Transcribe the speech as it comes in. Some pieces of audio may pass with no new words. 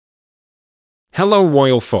Hello,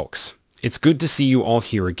 royal folks. It's good to see you all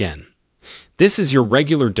here again. This is your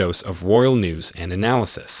regular dose of royal news and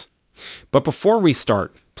analysis. But before we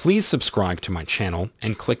start, please subscribe to my channel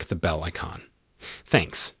and click the bell icon.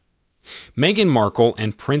 Thanks. Meghan Markle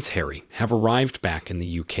and Prince Harry have arrived back in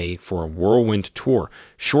the UK for a whirlwind tour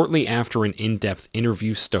shortly after an in-depth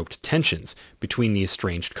interview stoked tensions between the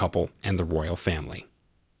estranged couple and the royal family.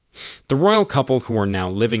 The royal couple, who are now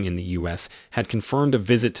living in the US, had confirmed a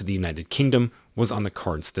visit to the United Kingdom was on the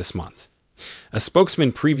cards this month. A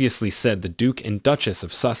spokesman previously said the Duke and Duchess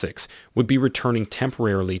of Sussex would be returning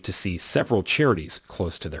temporarily to see several charities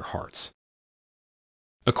close to their hearts.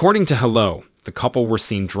 According to Hello, the couple were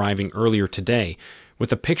seen driving earlier today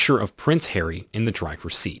with a picture of Prince Harry in the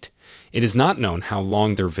driver's seat. It is not known how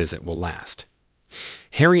long their visit will last.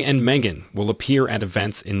 Harry and Meghan will appear at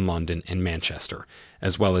events in London and Manchester,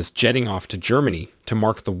 as well as jetting off to Germany to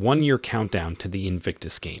mark the one-year countdown to the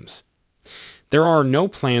Invictus Games. There are no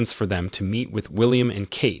plans for them to meet with William and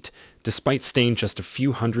Kate, despite staying just a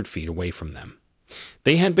few hundred feet away from them.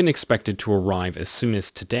 They had been expected to arrive as soon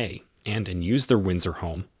as today and use their Windsor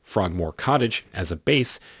home, Frogmore Cottage, as a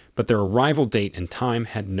base, but their arrival date and time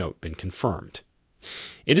had not been confirmed.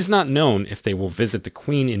 It is not known if they will visit the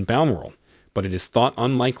Queen in Balmoral, but it is thought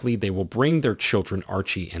unlikely they will bring their children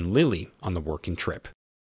Archie and Lily on the working trip.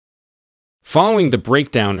 Following the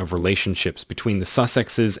breakdown of relationships between the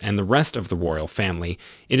Sussexes and the rest of the royal family,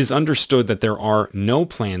 it is understood that there are no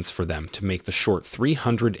plans for them to make the short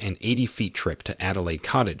 380-feet trip to Adelaide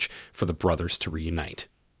Cottage for the brothers to reunite.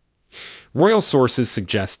 Royal sources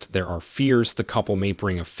suggest there are fears the couple may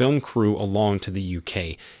bring a film crew along to the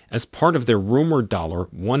UK as part of their rumored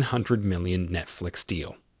 $100 million Netflix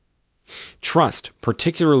deal. Trust,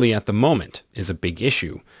 particularly at the moment, is a big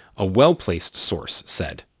issue, a well-placed source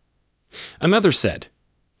said. Another said,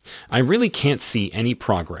 "I really can't see any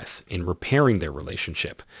progress in repairing their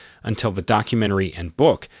relationship until the documentary and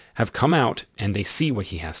book have come out and they see what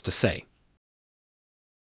he has to say.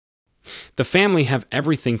 The family have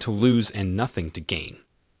everything to lose and nothing to gain.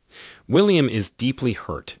 William is deeply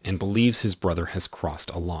hurt and believes his brother has crossed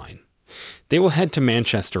a line. They will head to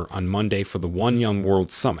Manchester on Monday for the One Young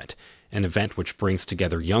World Summit, an event which brings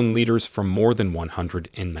together young leaders from more than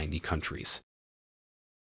 190 countries.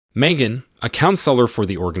 Meghan, a counselor for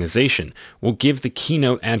the organization, will give the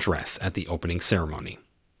keynote address at the opening ceremony.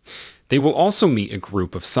 They will also meet a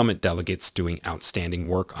group of summit delegates doing outstanding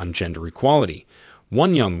work on gender equality,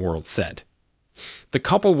 One Young World said. The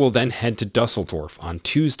couple will then head to Dusseldorf on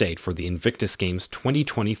Tuesday for the Invictus Games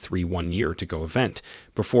 2023 One Year to Go event,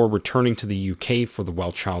 before returning to the UK for the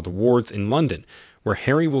Wellchild Awards in London, where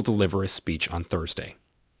Harry will deliver a speech on Thursday.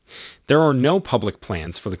 There are no public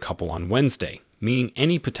plans for the couple on Wednesday, meaning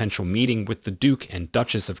any potential meeting with the Duke and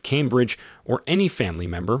Duchess of Cambridge or any family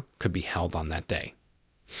member could be held on that day.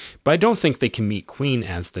 But I don't think they can meet Queen,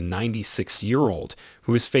 as the 96-year-old,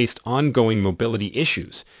 who has faced ongoing mobility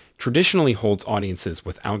issues, traditionally holds audiences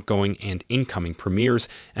with outgoing and incoming premieres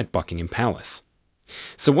at Buckingham Palace.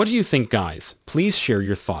 So what do you think, guys? Please share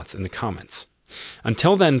your thoughts in the comments.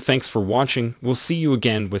 Until then, thanks for watching. We'll see you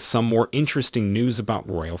again with some more interesting news about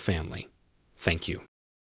royal family. Thank you.